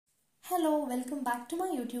Hello welcome back to my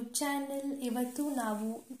YouTube channel. ಇವತ್ತು ನಾವು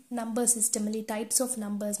number ಸಿಸ್ಟಮಲ್ಲಿ types of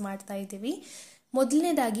numbers ಮಾಡ್ತಾ ಇದ್ದೀವಿ.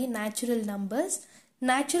 ಮೊದಲನೇದಾಗಿ ನ್ಯಾಚುರಲ್ ನಂಬರ್ಸ್.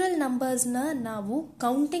 ನ್ಯಾಚುರಲ್ ನಂಬರ್ಸ್ನ ನಾವು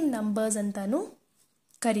ಕೌಂಟಿಂಗ್ ನಂಬರ್ಸ್ ಅಂತಾನೂ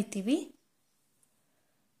ಕರಿತೀವಿ.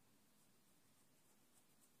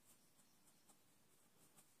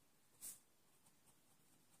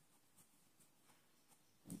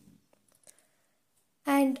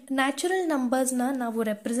 ಆ್ಯಂಡ್ ನ್ಯಾಚುರಲ್ ನಂಬರ್ಸ್ನ ನಾವು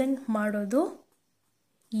ರೆಪ್ರೆಸೆಂಟ್ ಮಾಡೋದು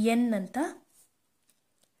ಎನ್ ಅಂತ.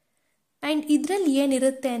 ಆ್ಯಂಡ್ ಇದರಲ್ಲಿ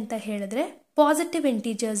ಏನಿರುತ್ತೆ ಅಂತ ಹೇಳಿದ್ರೆ ಪಾಸಿಟಿವ್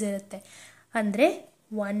ಇಂಟೀಜರ್ಸ್ ಇರುತ್ತೆ. ಅಂದರೆ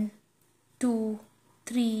 1, 2,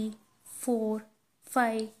 3, 4,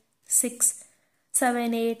 5, 6,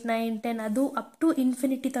 7, 8, 9, 10 ಅದು ಅಪ್ ಟು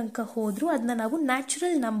ಇನ್ಫಿನಿಟಿ ತನಕ ಹೋದರೂ ಅದನ್ನ ನಾವು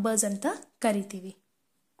ನ್ಯಾಚುರಲ್ ನಂಬರ್ಸ್ ಅಂತ ಕರಿತೀವಿ.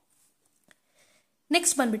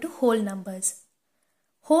 ನೆಕ್ಸ್ಟ್ ಬಂದ್ಬಿಟ್ಟು ಹೋಲ್ ನಂಬರ್ಸ್.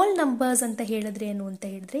 ಹೋಲ್ ನಂಬರ್ಸ್ ಅಂತ ಹೇಳಿದ್ರೆ ಏನು ಅಂತ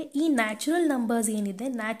ಹೇಳಿದ್ರೆ ಈ ನ್ಯಾಚುರಲ್ ನಂಬರ್ಸ್ ಏನಿದೆ,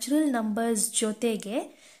 ನ್ಯಾಚುರಲ್ ನಂಬರ್ಸ್ ಜೊತೆಗೆ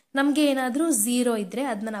ನಮಗೆ ಏನಾದರೂ 0 ಇದ್ದರೆ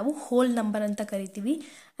ಅದನ್ನ ನಾವು ಹೋಲ್ ನಂಬರ್ ಅಂತ ಕರಿತೀವಿ.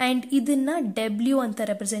 ಆ್ಯಂಡ್ ಇದನ್ನು W ಅಂತ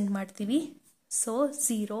ರೆಪ್ರೆಸೆಂಟ್ ಮಾಡ್ತೀವಿ. So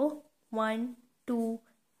 0, 1, 2,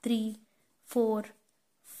 3, 4,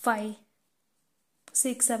 5,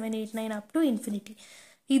 6, 7, 8, 9 up to infinity.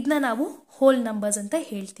 ಇದನ್ನ ನಾವು ಹೋಲ್ ನಂಬರ್ಸ್ ಅಂತ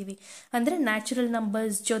ಹೇಳ್ತೀವಿ. ಅಂದರೆ ನ್ಯಾಚುರಲ್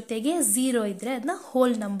ನಂಬರ್ಸ್ ಜೊತೆಗೆ 0 ಇದ್ದರೆ ಅದನ್ನ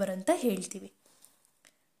ಹೋಲ್ ನಂಬರ್ ಅಂತ ಹೇಳ್ತೀವಿ.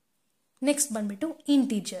 ನೆಕ್ಸ್ಟ್ ಬಂದ್ಬಿಟ್ಟು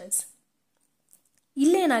ಇಂಟೀಜರ್ಸ್.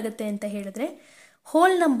 ಇಲ್ಲೇನಾಗುತ್ತೆ ಅಂತ ಹೇಳಿದ್ರೆ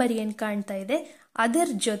ಹೋಲ್ ನಂಬರ್ ಏನು ಕಾಣ್ತಾ ಇದೆ ಅದರ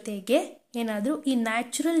ಜೊತೆಗೆ ಏನಾದರೂ ಈ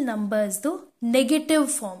ನ್ಯಾಚುರಲ್ ನಂಬರ್ಸ್ದು ನೆಗೆಟಿವ್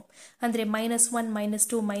ಫಾರ್ಮ್ ಅಂದರೆ -1,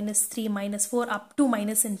 -2, -3, -4 ಅಪ್ ಟು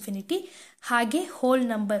 -ಇನ್ಫಿನಿಟಿ, ಹಾಗೆ whole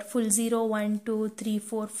number full 0, 1, 2, 3,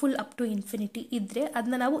 4 full up to infinity ಇದ್ದರೆ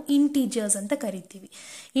ಅದನ್ನ ನಾವು ಇಂಟೀಜರ್ಸ್ ಅಂತ ಕರಿತೀವಿ.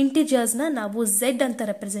 ಇಂಟೀಜರ್ಸ್ನ ನಾವು Z ಅಂತ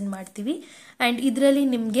ರೆಪ್ರೆಸೆಂಟ್ ಮಾಡ್ತೀವಿ. ಆ್ಯಂಡ್ ಇದರಲ್ಲಿ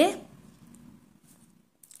ನಿಮಗೆ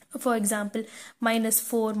ಫಾರ್ ಎಕ್ಸಾಂಪಲ್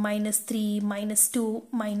 -4, -3, -2,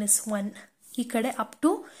 -1 ಈ ಕಡೆ ಅಪ್ ಟು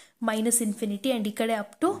 -ಇನ್ಫಿನಿಟಿ ಆ್ಯಂಡ್ ಈ ಕಡೆ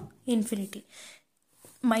ಅಪ್ ಟು ಇನ್ಫಿನಿಟಿ.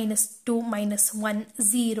 -2, -1,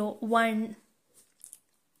 0, 1,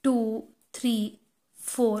 2, 3,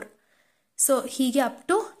 4 ಸೊ ಹೀಗೆ ಅಪ್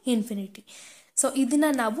ಟು ಇನ್ಫಿನಿಟಿ. ಸೊ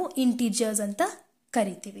ಇದನ್ನು ನಾವು ಇಂಟೀಜರ್ಸ್ ಅಂತ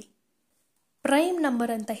ಕರಿತೀವಿ. ಪ್ರೈಮ್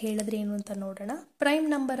ನಂಬರ್ ಅಂತ ಹೇಳಿದ್ರೆ ಏನು ಅಂತ ನೋಡೋಣ. ಪ್ರೈಮ್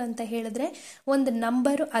ನಂಬರ್ ಅಂತ ಹೇಳಿದ್ರೆ ಒಂದು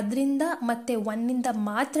ನಂಬರು ಅದರಿಂದ ಮತ್ತು 1ಇಂದ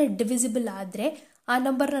ಮಾತ್ರ ಡಿವಿಸಿಬಲ್ ಆದರೆ ಆ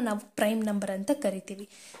ನಂಬರ್ನ ನಾವು ಪ್ರೈಮ್ ನಂಬರ್ ಅಂತ ಕರಿತೀವಿ.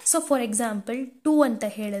 ಸೊ ಫಾರ್ ಎಕ್ಸಾಂಪಲ್ 2 ಅಂತ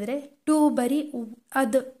ಹೇಳಿದ್ರೆ 2 ಬರೀ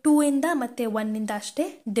ಅದು 2ಇಂದ ಮತ್ತು 1ಇಂದ ಅಷ್ಟೇ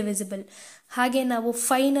ಡಿವಿಸಿಬಲ್. ಹಾಗೆ ನಾವು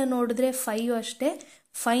 5ನ ನೋಡಿದ್ರೆ 5 ಅಷ್ಟೇ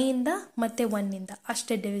 5ಇಂದ ಮತ್ತು 1ಇಂದ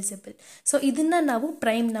ಅಷ್ಟೇ ಡಿವಿಸಿಬಲ್. ಸೊ ಇದನ್ನು ನಾವು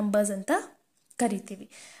ಪ್ರೈಮ್ ನಂಬರ್ಸ್ ಅಂತ ಕರಿತೀವಿ.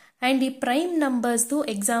 ಆ್ಯಂಡ್ ಈ ಪ್ರೈಮ್ ನಂಬರ್ಸ್ದು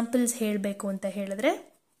ಎಕ್ಸಾಂಪಲ್ಸ್ ಹೇಳಬೇಕು ಅಂತ ಹೇಳಿದ್ರೆ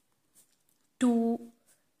 2,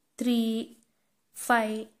 3,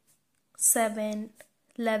 5, 7,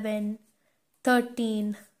 11, 13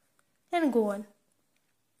 and go on.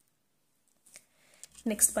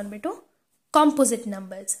 ನೆಕ್ಸ್ಟ್ ಬಂದ್ಬಿಟ್ಟು ಕಾಂಪೋಸಿಟ್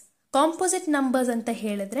ನಂಬರ್ಸ್. ಕಾಂಪೋಸಿಟ್ ನಂಬರ್ಸ್ ಅಂತ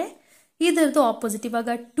ಹೇಳಿದ್ರೆ ಇದರದ್ದು ಆಪೋಸಿಟ್. ಇವಾಗ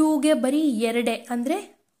 2ಗೆ ಬರೀ 2 ಅಂದರೆ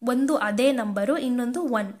ಒಂದು ಅದೇ ನಂಬರು, ಇನ್ನೊಂದು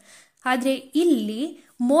 1. ಆದರೆ ಇಲ್ಲಿ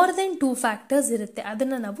ಮೋರ್ ದೆನ್ 2 ಫ್ಯಾಕ್ಟರ್ಸ್ ಇರುತ್ತೆ.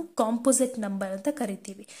 ಅದನ್ನು ನಾವು ಕಾಂಪೋಸಿಟ್ ನಂಬರ್ ಅಂತ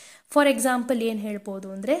ಕರಿತೀವಿ. ಫಾರ್ ಎಕ್ಸಾಂಪಲ್ ಏನು ಹೇಳ್ಬೋದು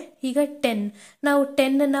ಅಂದರೆ ಈಗ 10 ನಾವು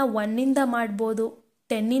 10ನ 1ಇಂದ ಮಾಡ್ಬೋದು,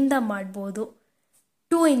 10ಇಂದ ಮಾಡ್ಬೋದು,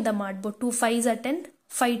 2ಇಂದ ಮಾಡ್ಬೋದು. 2 5s are 10,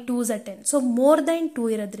 5 2s are 10. So more than 2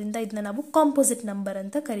 ಇರೋದ್ರಿಂದ ಇದನ್ನ ನಾವು ಕಾಂಪೋಸಿಟ್ ನಂಬರ್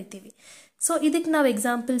ಅಂತ ಕರಿತೀವಿ. ಸೊ ಇದಕ್ಕೆ ನಾವು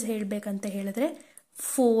ಎಕ್ಸಾಂಪಲ್ಸ್ ಹೇಳಬೇಕಂತ ಹೇಳಿದ್ರೆ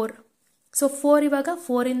 4. ಸೊ 4 ಇವಾಗ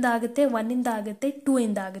 4ಇಂದ ಆಗುತ್ತೆ, 1ಇಂದ ಆಗುತ್ತೆ,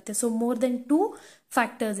 2ಇಂದ ಆಗುತ್ತೆ. ಸೊ ಮೋರ್ ದೆನ್ 2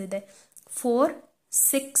 ಫ್ಯಾಕ್ಟರ್ಸ್ ಇದೆ. 4,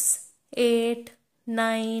 6, 8,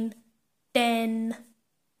 9, 10,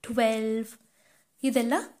 12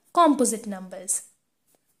 ಇದೆಲ್ಲ ಕಾಂಪೋಸಿಟ್ ನಂಬರ್ಸ್.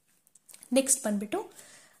 ನೆಕ್ಸ್ಟ್ ಬಂದ್ಬಿಟ್ಟು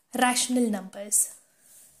ರ್ಯಾಷನಲ್ ನಂಬರ್ಸ್.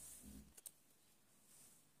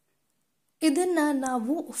 ಇದನ್ನು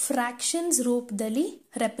ನಾವು ಫ್ರ್ಯಾಕ್ಷನ್ಸ್ ರೂಪದಲ್ಲಿ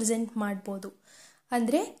ರೆಪ್ರೆಸೆಂಟ್ ಮಾಡ್ಬೋದು.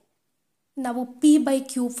 ಅಂದರೆ ನಾವು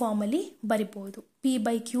P/Q ಫಾರ್ಮಲ್ಲಿ ಬರಿಬೋದು.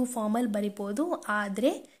 P/Q ಫಾರ್ಮಲ್ಲಿ ಬರಿಬೋದು.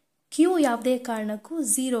 ಆದರೆ Q ಯಾವುದೇ ಕಾರಣಕ್ಕೂ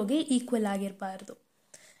 0ಗೆ ಈಕ್ವಲ್ ಆಗಿರಬಾರ್ದು.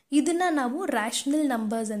 ಇದನ್ನು ನಾವು ರ್ಯಾಷನಲ್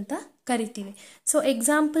ನಂಬರ್ಸ್ ಅಂತ ಕರಿತೀವಿ. ಸೊ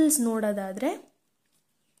ಎಕ್ಸಾಂಪಲ್ಸ್ ನೋಡೋದಾದರೆ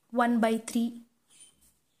 1/3,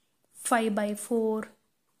 5/4,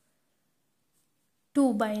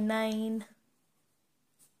 2/9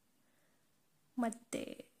 ಮತ್ತು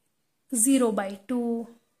 0/2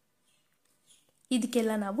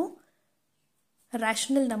 ಇದಕ್ಕೆಲ್ಲ ನಾವು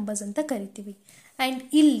ರ್ಯಾಷನಲ್ ನಂಬರ್ಸ್ ಅಂತ ಕರಿತೀವಿ. ಆ್ಯಂಡ್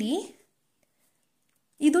ಇಲ್ಲಿ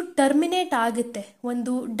ಇದು ಟರ್ಮಿನೇಟ್ ಆಗುತ್ತೆ.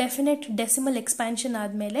 ಒಂದು ಡೆಫಿನೆಟ್ ಡೆಸಿಮಲ್ ಎಕ್ಸ್ಪ್ಯಾನ್ಷನ್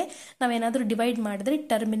ಆದಮೇಲೆ ನಾವೇನಾದರೂ ಡಿವೈಡ್ ಮಾಡಿದ್ರೆ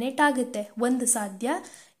ಟರ್ಮಿನೇಟ್ ಆಗುತ್ತೆ. ಒಂದು ಸಾಧ್ಯ,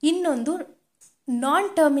 ಇನ್ನೊಂದು ನಾನ್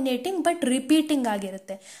ಟರ್ಮಿನೇಟಿಂಗ್ ಬಟ್ ರಿಪೀಟಿಂಗ್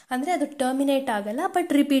ಆಗಿರುತ್ತೆ. ಅಂದರೆ ಅದು ಟರ್ಮಿನೇಟ್ ಆಗಲ್ಲ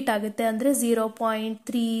ಬಟ್ ರಿಪೀಟ್ ಆಗುತ್ತೆ. ಅಂದರೆ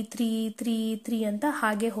 0.3333 ಅಂತ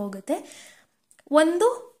ಹಾಗೆ ಹೋಗುತ್ತೆ. ಒಂದು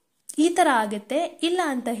ಈ ಥರ ಆಗುತ್ತೆ. ಇಲ್ಲ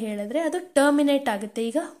ಅಂತ ಹೇಳಿದ್ರೆ ಅದು ಟರ್ಮಿನೇಟ್ ಆಗುತ್ತೆ.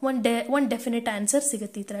 ಈಗ ಒಂದು ಡೆಫಿನೆಟ್ ಆನ್ಸರ್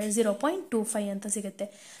ಸಿಗುತ್ತೆ, ಈ ಥರ 0.25 ಅಂತ ಸಿಗುತ್ತೆ.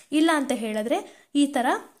 ಇಲ್ಲ ಅಂತ ಹೇಳಿದ್ರೆ ಈ ಥರ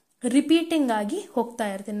ರಿಪೀಟಿಂಗ್ ಆಗಿ ಹೋಗ್ತಾ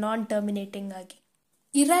ಇರುತ್ತೆ, ನಾನ್ ಟರ್ಮಿನೇಟಿಂಗ್ ಆಗಿ.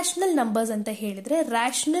 ಇರ್ಯಾಷನಲ್ ನಂಬರ್ಸ್ ಅಂತ ಹೇಳಿದ್ರೆ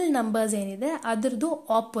ರ್ಯಾಷನಲ್ ನಂಬರ್ಸ್ ಏನಿದೆ ಅದರದ್ದು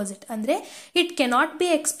ಆಪೋಸಿಟ್, ಅಂದರೆ it cannot be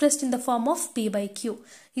expressed in the form of p/q.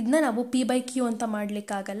 ಇದನ್ನ ನಾವು p/q ಅಂತ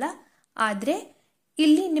ಮಾಡ್ಲಿಕ್ಕಾಗಲ್ಲ. ಆದರೆ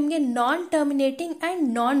ಇಲ್ಲಿ ನಿಮಗೆ ನಾನ್ ಟರ್ಮಿನೇಟಿಂಗ್ ಆ್ಯಂಡ್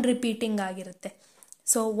ನಾನ್ ರಿಪೀಟಿಂಗ್ ಆಗಿರುತ್ತೆ.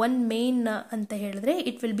 ಸೊ ಒನ್ ಮೇನ್ ಅಂತ ಹೇಳಿದ್ರೆ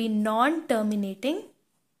it will B non terminating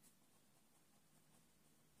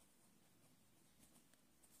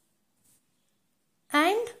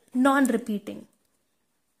and non repeating.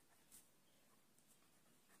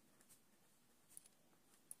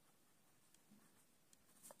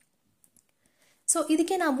 So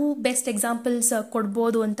ಇದಕ್ಕೆ ನಾವು ಬೆಸ್ಟ್ ಎಕ್ಸಾಂಪಲ್ಸ್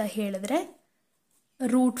ಕೊಡ್ಬೋದು ಅಂತ ಹೇಳಿದ್ರೆ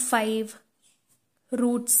 √5,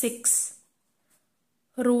 √6,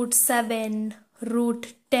 √7,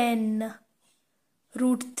 √10,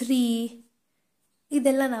 √3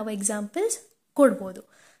 ಇದೆಲ್ಲ ನಾವು ಎಕ್ಸಾಂಪಲ್ಸ್ ಕೊಡ್ಬೋದು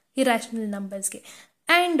ಇರ್ಯಾಷನಲ್ ನಂಬರ್ಸ್ಗೆ.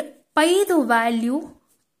 ಆ್ಯಂಡ್ ಪೈದು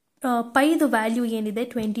ವ್ಯಾಲ್ಯೂ ಏನಿದೆ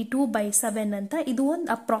 22/7 ಅಂತ, ಇದು ಒಂದು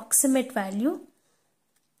ಅಪ್ರಾಕ್ಸಿಮೇಟ್ ವ್ಯಾಲ್ಯೂ.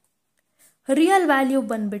 ರಿಯಲ್ ವ್ಯಾಲ್ಯೂ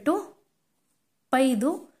ಬಂದ್ಬಿಟ್ಟು ಪೈದು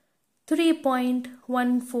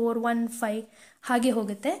 3.1415 ಹಾಗೆ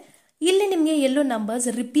ಹೋಗುತ್ತೆ. ಇಲ್ಲಿ ನಿಮಗೆ ಎಲ್ಲೂ ನಂಬರ್ಸ್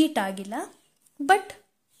ರಿಪೀಟ್ ಆಗಿಲ್ಲ, ಬಟ್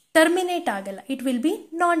ಟರ್ಮಿನೇಟ್ ಆಗಲ್ಲ. It will B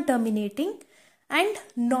non terminating and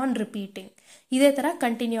non repeating. ಇದೇ ಥರ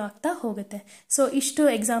ಕಂಟಿನ್ಯೂ ಆಗ್ತಾ ಹೋಗುತ್ತೆ. ಸೊ ಇಷ್ಟು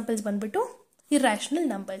ಎಕ್ಸಾಂಪಲ್ಸ್ ಬಂದ್ಬಿಟ್ಟು ಇರ್ಯಾಷನಲ್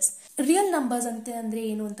ನಂಬರ್ಸ್. ರಿಯಲ್ ನಂಬರ್ಸ್ ಅಂತ ಅಂದರೆ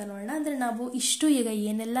ಏನು ಅಂತ ನೋಡೋಣ. ಅಂದರೆ ನಾವು ಇಷ್ಟು ಈಗ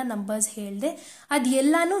ಏನೆಲ್ಲ ನಂಬರ್ಸ್ ಹೇಳಿದೆ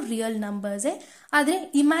ಅದೆಲ್ಲಾನು ರಿಯಲ್ ನಂಬರ್ಸೇ. ಆದರೆ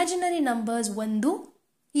ಇಮ್ಯಾಜಿನರಿ ನಂಬರ್ಸ್ ಒಂದು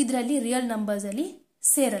ಇದರಲ್ಲಿ real ನಂಬರ್ಸಲ್ಲಿ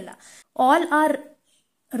ಸೇರಲ್ಲ. All are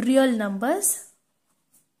real numbers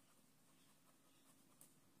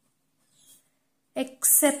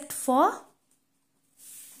accept for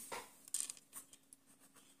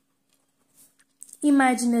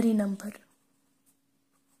imaginary number.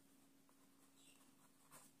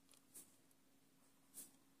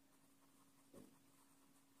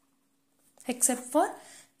 Except for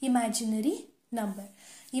imaginary number.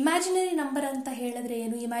 Imaginary number ಅಂತ ಹೇಳಿದ್ರೆ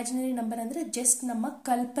ಏನು? ಇಮ್ಯಾಜಿನರಿ ನಂಬರ್ ಅಂದರೆ ಜಸ್ಟ್ ನಮ್ಮ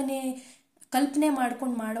ಕಲ್ಪನೆ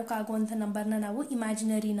ಮಾಡ್ಕೊಂಡು ಮಾಡೋಕ್ಕಾಗುವಂಥ ನಂಬರ್ನ ನಾವು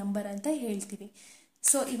ಇಮ್ಯಾಜಿನರಿ ನಂಬರ್ ಅಂತ ಹೇಳ್ತೀವಿ.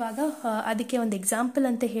 ಸೊ ಇವಾಗ ಅದಕ್ಕೆ ಒಂದು ಎಕ್ಸಾಂಪಲ್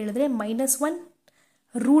ಅಂತ ಹೇಳಿದ್ರೆ -1,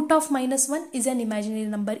 √−1 ಇಸ್ ಅನ್ ಇಮ್ಯಾಜಿನರಿ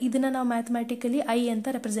ನಂಬರ್. ಇದನ್ನು ನಾವು ಮ್ಯಾಥಮೆಟಿಕಲಿ I ಅಂತ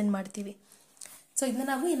ರೆಪ್ರೆಸೆಂಟ್ ಮಾಡ್ತೀವಿ. ಸೊ ಇದನ್ನ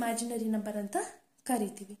ನಾವು ಇಮ್ಯಾಜಿನರಿ ನಂಬರ್ ಅಂತ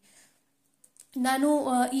ಕರಿತೀವಿ. ನಾನು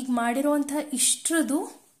ಈಗ ಮಾಡಿರೋಂಥ ಇಷ್ಟರದು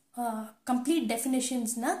ಕಂಪ್ಲೀಟ್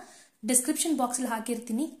ಡೆಫಿನೇಷನ್ಸ್ನ ಡಿಸ್ಕ್ರಿಪ್ಷನ್ ಬಾಕ್ಸಲ್ಲಿ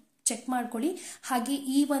ಹಾಕಿರ್ತೀನಿ, ಚೆಕ್ ಮಾಡ್ಕೊಳ್ಳಿ. ಹಾಗೆ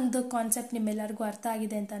ಈ ಒಂದು ಕಾನ್ಸೆಪ್ಟ್ ನಿಮ್ಮೆಲ್ಲರಿಗೂ ಅರ್ಥ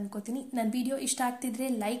ಆಗಿದೆ ಅಂತ ಅನ್ಕೋತೀನಿ. ನನ್ನ ವಿಡಿಯೋ ಇಷ್ಟ ಆಗ್ತಿದ್ರೆ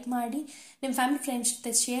ಲೈಕ್ ಮಾಡಿ, ನಿಮ್ಮ ಫ್ಯಾಮಿಲಿ ಫ್ರೆಂಡ್ಸ್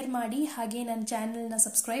ಜೊತೆ ಶೇರ್ ಮಾಡಿ, ಹಾಗೆ ನನ್ನ ಚಾನಲ್ನ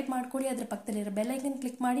ಸಬ್ಸ್ಕ್ರೈಬ್ ಮಾಡ್ಕೊಳ್ಳಿ. ಅದರ ಪಕ್ಕದಲ್ಲಿರೋ ಬೆಲ್ ಐಕನ್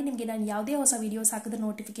ಕ್ಲಿಕ್ ಮಾಡಿ, ನಿಮಗೆ ನಾನು ಯಾವುದೇ ಹೊಸ ವೀಡಿಯೋಸ್ ಹಾಕಿದ್ರೆ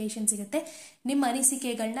ನೋಟಿಫಿಕೇಶನ್ ಸಿಗುತ್ತೆ. ನಿಮ್ಮ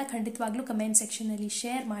ಅನಿಸಿಕೆಗಳನ್ನ ಖಂಡಿತವಾಗ್ಲೂ ಕಮೆಂಟ್ ಸೆಕ್ಷನಲ್ಲಿ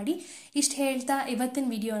ಶೇರ್ ಮಾಡಿ. ಇಷ್ಟು ಹೇಳ್ತಾ ಇವತ್ತಿನ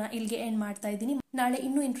ವಿಡಿಯೋನ ಇಲ್ಲಿಗೆ ಎಂಡ್ ಮಾಡ್ತಾ ಇದ್ದೀನಿ. ನಾಳೆ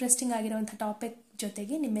ಇನ್ನೂ ಇಂಟ್ರೆಸ್ಟಿಂಗ್ ಆಗಿರುವಂಥ ಟಾಪಿಕ್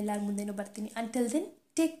ಜೊತೆಗೆ ನಿಮ್ಮೆಲ್ಲರ ಮುಂದೆನೂ ಬರ್ತೀನಿ. Until then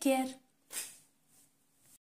take care.